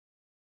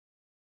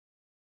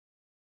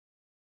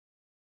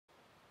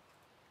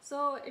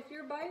So if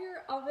you're by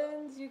your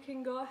ovens, you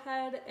can go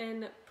ahead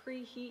and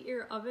preheat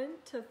your oven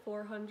to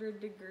 400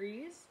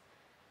 degrees.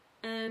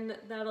 And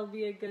that'll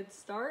be a good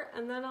start.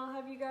 And then I'll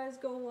have you guys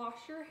go wash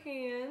your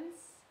hands.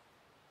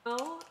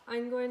 Now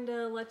I'm going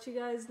to let you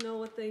guys know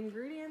what the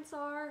ingredients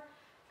are,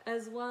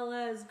 as well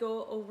as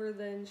go over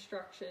the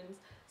instructions.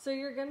 So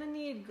you're gonna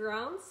need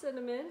ground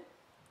cinnamon,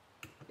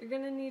 you're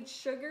gonna need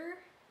sugar,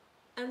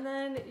 and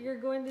then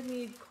you're going to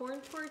need corn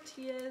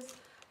tortillas,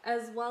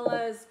 as well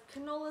as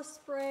canola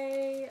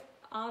spray,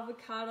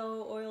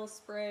 avocado oil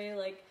spray,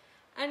 like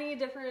any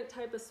different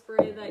type of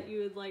spray that you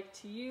would like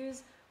to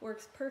use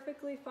works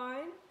perfectly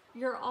fine.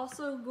 You're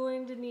also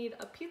going to need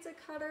a pizza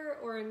cutter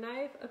or a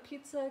knife. A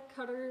pizza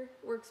cutter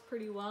works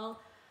pretty well.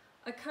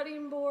 A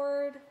cutting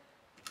board,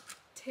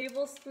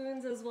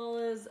 tablespoons, as well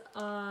as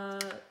a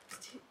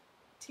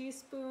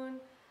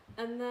teaspoon,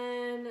 and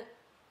then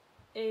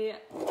a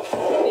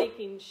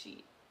baking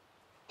sheet.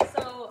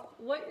 So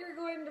what you're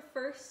going to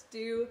first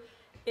do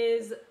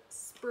is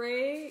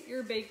spray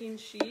your baking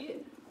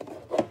sheet.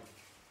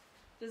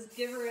 Just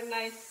give her a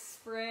nice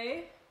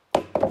spray,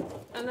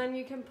 and then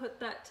you can put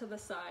that to the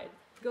side.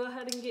 Go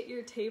ahead and get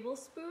your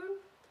tablespoon.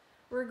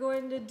 We're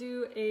going to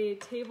do a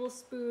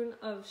tablespoon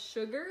of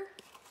sugar,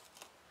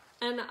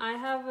 and I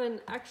have an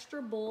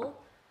extra bowl,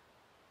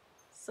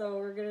 so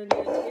we're gonna do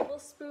a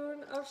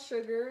tablespoon of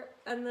sugar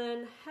and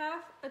then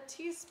half a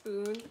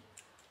teaspoon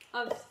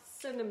of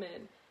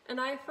cinnamon. And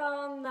I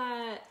found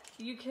that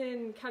you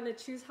can kind of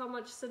choose how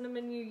much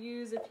cinnamon you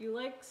use. If you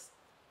like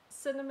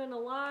cinnamon a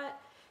lot,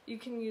 you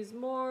can use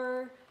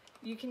more.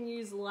 You can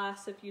use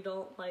less if you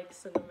don't like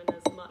cinnamon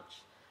as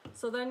much.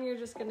 So then you're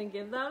just gonna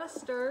give that a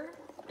stir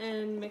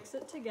and mix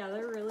it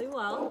together really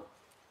well.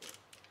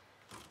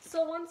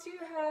 So once you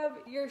have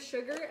your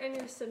sugar and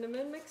your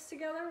cinnamon mixed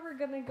together, we're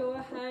gonna go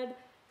ahead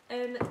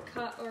and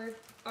cut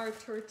our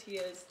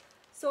tortillas.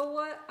 So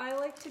what I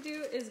like to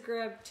do is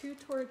grab 2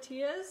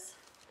 tortillas,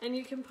 and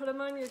you can put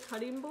them on your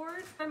cutting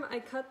board. I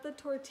cut the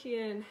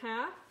tortilla in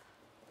half,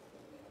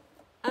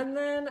 and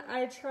then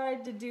I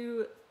tried to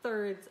do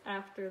thirds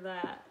after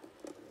that.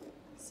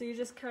 So you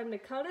just kind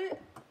of cut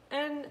it,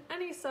 and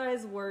any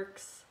size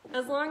works.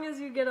 As long as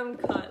you get them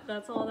cut,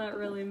 that's all that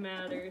really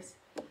matters.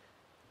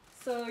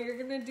 So you're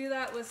gonna do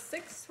that with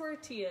 6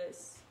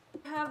 tortillas.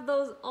 Have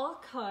those all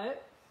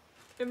cut.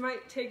 It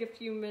might take a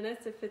few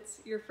minutes if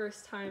it's your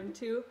first time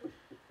too.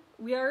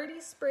 We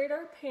already sprayed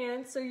our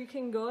pan, so you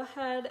can go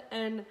ahead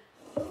and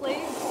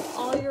place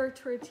all your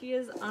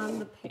tortillas on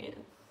the pan.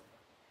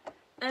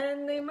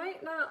 And they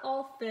might not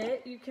all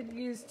fit. You could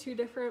use 2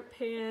 different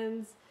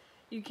pans.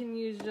 You can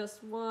use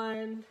just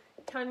one.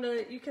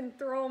 You can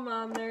throw them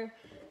on there.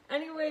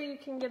 Any way you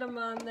can get them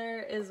on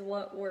there is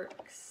what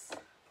works.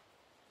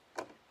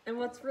 And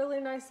what's really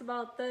nice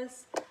about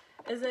this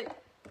is it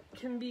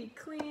can be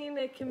clean,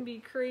 it can be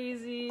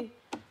crazy,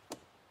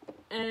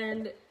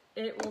 and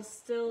it will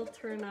still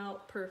turn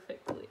out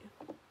perfectly.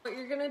 What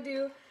you're gonna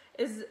do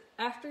is,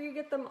 after you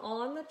get them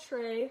all on the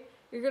tray,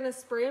 you're gonna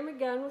spray them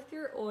again with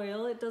your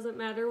oil. It doesn't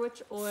matter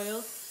which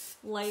oil,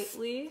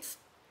 lightly.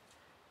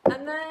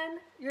 And then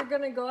you're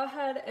gonna go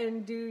ahead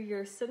and do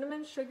your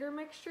cinnamon sugar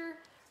mixture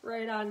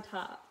right on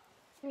top.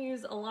 You can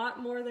use a lot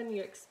more than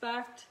you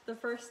expect. The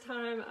first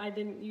time I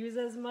didn't use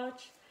as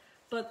much,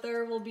 but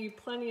there will be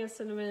plenty of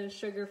cinnamon and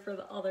sugar for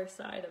the other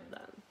side of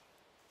them.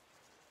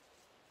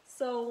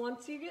 So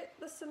once you get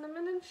the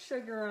cinnamon and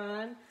sugar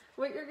on,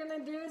 what you're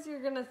gonna do is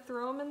you're gonna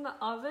throw them in the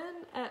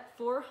oven at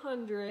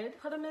 400.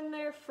 Put them in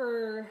there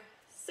for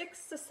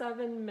 6 to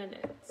 7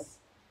 minutes.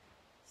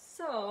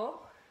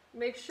 So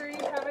make sure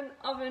you have an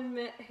oven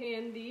mitt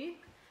handy,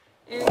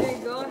 and you're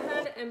gonna go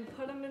ahead and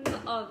put them in the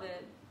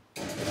oven.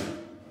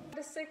 5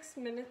 to 6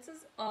 minutes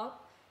is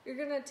up. You're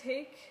gonna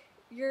take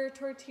your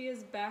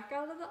tortillas back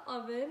out of the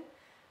oven,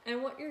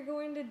 and what you're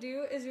going to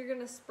do is you're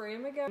gonna spray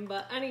them again,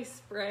 but any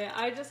spray.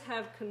 I just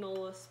have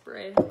canola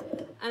spray.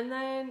 And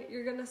then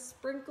you're gonna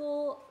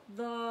sprinkle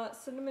the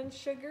cinnamon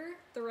sugar,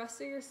 the rest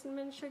of your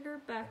cinnamon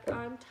sugar, back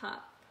on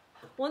top.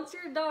 Once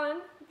you're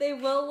done, they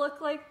will look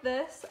like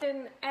this. You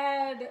can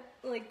add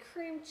like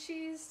cream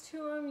cheese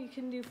to them. You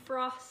can do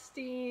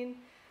frosting,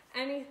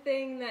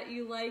 anything that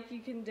you like, you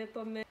can dip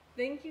them in.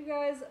 Thank you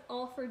guys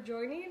all for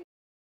joining.